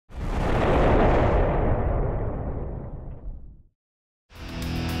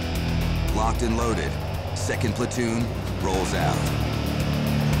locked and loaded, 2nd Platoon rolls out.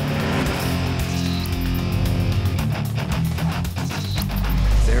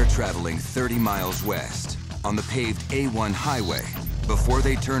 They're traveling 30 miles west on the paved A1 highway before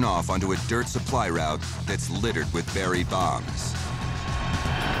they turn off onto a dirt supply route that's littered with buried bombs.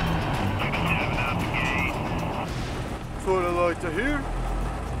 That's what I like to hear.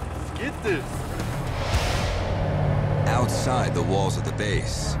 Let's get this. Outside the walls of the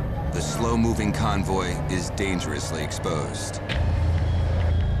base, the slow-moving convoy is dangerously exposed.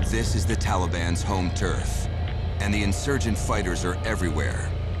 This is the Taliban's home turf, and the insurgent fighters are everywhere.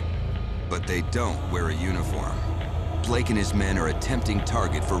 But they don't wear a uniform. Blake and his men are a tempting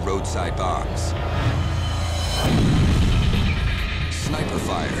target for roadside bombs. Sniper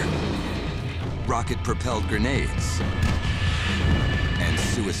fire, rocket-propelled grenades, and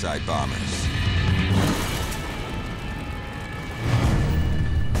suicide bombers.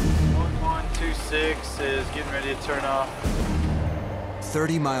 1126 is getting ready to turn off.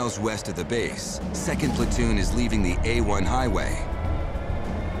 30 miles west of the base, 2nd Platoon is leaving the A1 highway,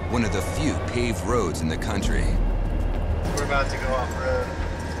 one of the few paved roads in the country. We're about to go off-road.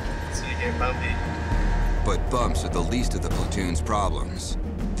 It's gonna get bumpy. But bumps are the least of the platoon's problems.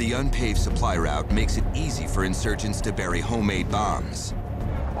 The unpaved supply route makes it easy for insurgents to bury homemade bombs.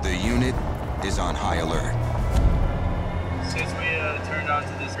 The unit is on high alert. Since we turned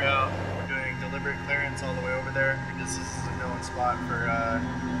onto this route, we're doing deliberate clearance all the way over there because this is a known spot for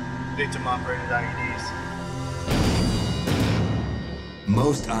victim-operated IEDs.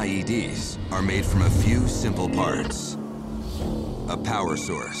 Most IEDs are made from a few simple parts. A power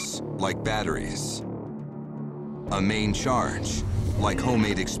source, like batteries. A main charge, like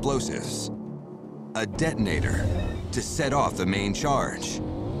homemade explosives. A detonator, to set off the main charge.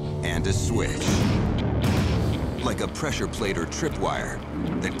 And a switch, like a pressure plate or tripwire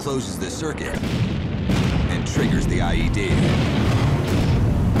that closes the circuit and triggers the IED.